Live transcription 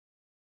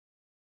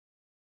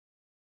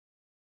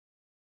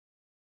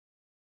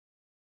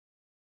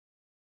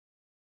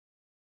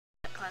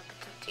hope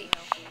it's up to you.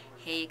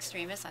 Hey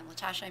extremists, I'm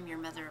Latasha. I'm your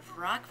mother of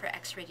rock for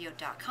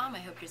xradio.com. I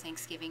hope your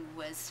Thanksgiving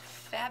was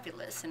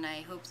fabulous, and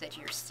I hope that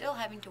you're still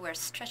having to wear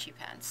stretchy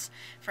pants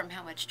from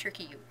how much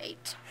turkey you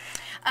ate.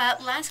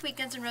 Last week,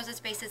 Guns N' Roses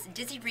bassist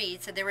Dizzy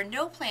Reed said there were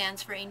no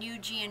plans for a new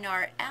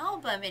GNR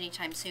album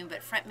anytime soon,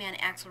 but frontman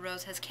Axl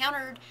Rose has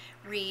countered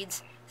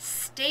Reed's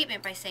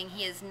statement by saying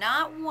he has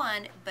not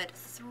one but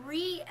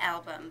 3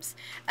 albums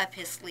up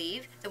his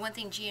sleeve. The one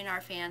thing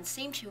GNR fans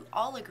seem to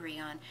all agree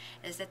on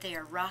is that they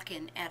are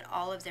rocking at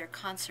all of their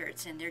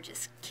concerts and they're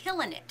just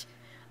killing it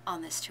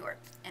on this tour,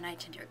 and I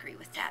tend to agree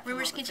with that.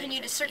 Rumors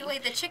continue to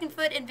circulate that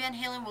Chickenfoot and Van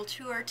Halen will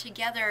tour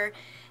together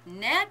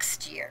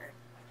next year.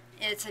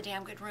 It's a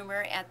damn good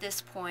rumor at this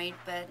point,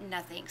 but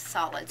nothing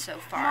solid so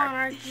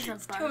far.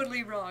 It's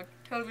totally wrong.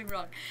 Totally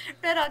wrong.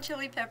 Red Hot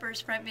Chili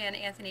Peppers frontman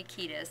Anthony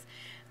Kiedis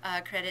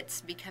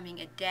credits becoming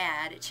a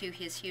dad to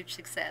his huge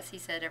success. He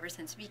said ever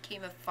since he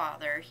became a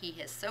father, he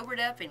has sobered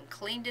up and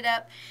cleaned it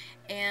up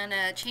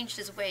and changed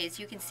his ways.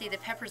 You can see the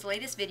Peppers'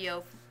 latest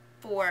video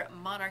for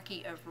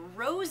Monarchy of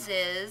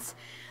Roses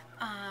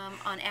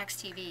on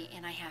XTV,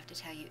 and I have to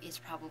tell you, it's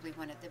probably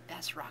one of the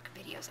best rock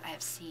videos I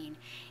have seen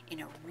in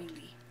a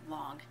really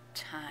long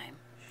time.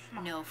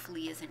 No,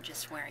 Flea isn't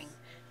just wearing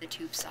the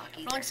tube sock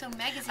either. Rolling Stone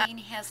magazine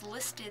has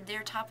listed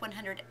their top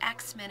 100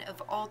 axemen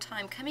of all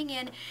time. Coming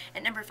in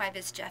at number 5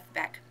 is Jeff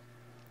Beck.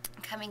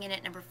 Coming in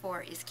at number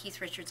 4 is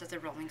Keith Richards of the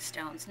Rolling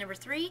Stones. Number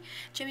 3,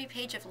 Jimmy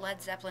Page of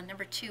Led Zeppelin.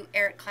 Number 2,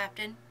 Eric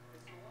Clapton.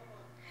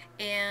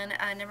 And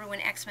number 1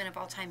 axeman of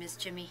all time is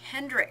Jimi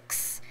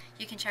Hendrix.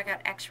 You can check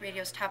out X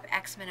Radio's top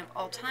axemen of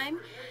all time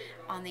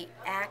on the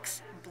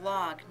Axe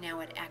blog, now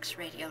at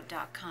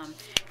xradio.com.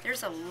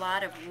 There's a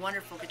lot of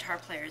wonderful guitar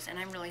players, and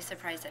I'm really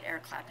surprised that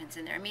Eric Clapton's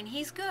in there. I mean,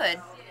 he's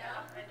good,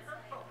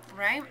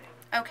 right?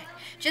 Okay,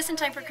 just in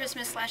time for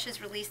Christmas, Slash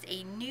has released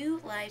a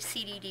new live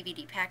CD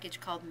DVD package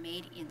called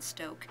Made in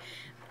Stoke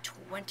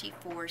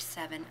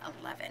 24/7/11.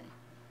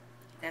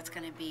 That's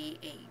going to be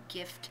a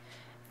gift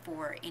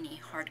for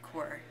any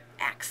hardcore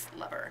Axe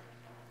lover.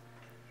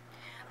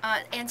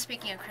 And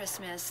speaking of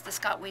Christmas, the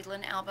Scott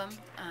Weiland album,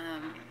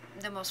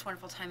 The Most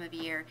Wonderful Time of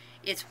Year,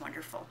 it's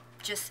wonderful.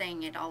 Just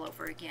saying it all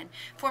over again.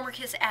 Former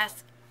Kiss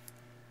Axe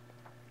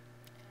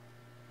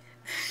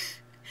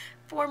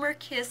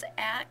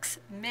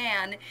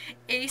man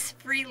Ace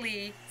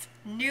Frehley's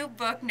new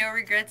book, No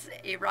Regrets,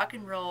 a rock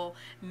and roll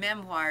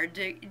memoir,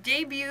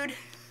 debuted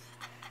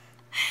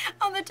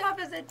on the top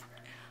of the...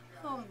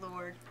 Oh,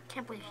 Lord.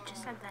 Can't believe you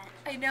just said that.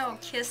 I know,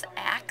 Kiss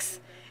Axe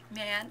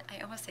man. I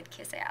almost said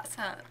kiss ass,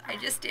 huh? I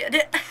just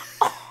did.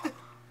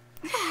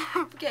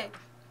 Okay.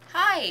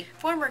 Hi,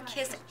 former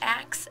Kiss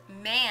Axe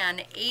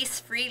man Ace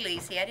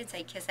Frehley. See, I didn't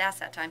say kiss ass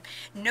that time.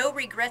 No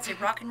Regrets, a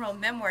rock and roll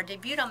memoir,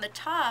 debuted on the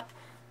top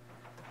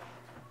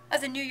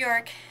of the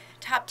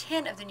top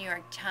 10 of the New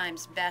York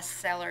Times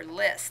bestseller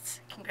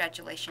lists.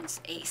 Congratulations,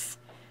 Ace.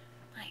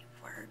 My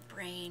word,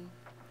 brain,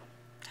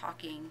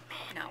 talking,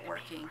 not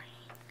working.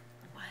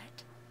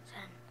 What?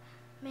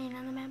 Man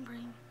on the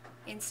membrane.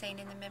 Insane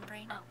in the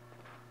Membrane? Oh.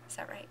 Is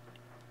that right?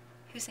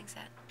 Who sings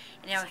that?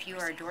 And now if you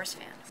are a Doors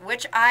fan,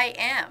 which I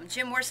am,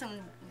 Jim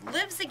Morrison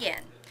lives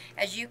again,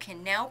 as you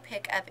can now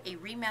pick up a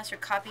remastered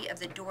copy of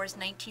the Doors'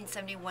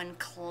 1971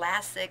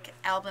 classic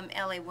album,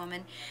 LA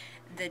Woman.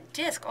 The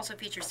disc also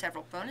features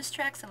several bonus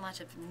tracks and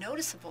lots of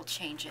noticeable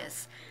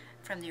changes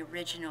from the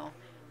original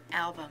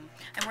album.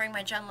 I'm wearing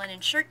my John Lennon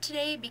shirt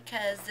today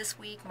because this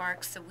week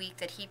marks the week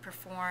that he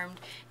performed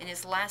in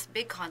his last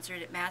big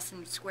concert at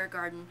Madison Square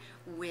Garden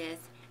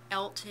with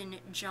Elton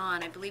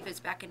John. I believe it was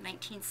back in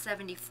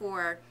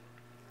 1974.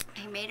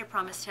 He made a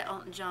promise to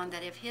Elton John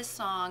that if his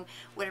song,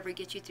 Whatever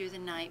Gets You Through the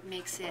Night,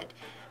 makes it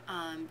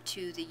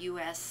to the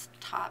U.S.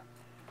 top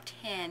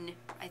 10,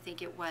 I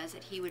think it was,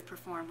 that he would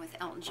perform with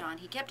Elton John.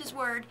 He kept his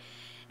word,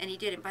 and he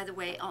did it. By the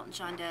way, Elton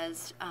John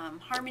does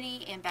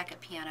harmony and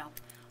backup piano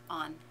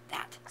on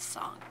that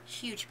song.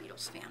 Huge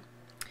Beatles fan.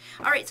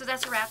 All right, so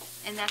that's a wrap,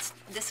 and that's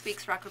this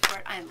week's Rock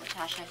Report. I am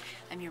Latasha.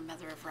 I'm your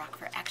mother of rock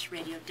for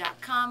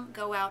xradio.com.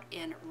 Go out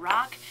and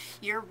rock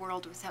your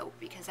world with hope,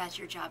 because that's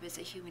your job as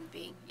a human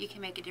being. You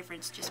can make a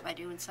difference just by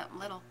doing something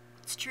little.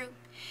 It's true.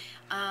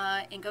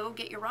 And go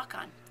get your rock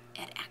on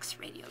at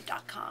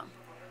xradio.com.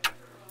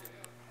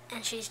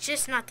 And she's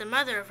just not the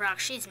mother of rock,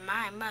 she's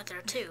my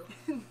mother too.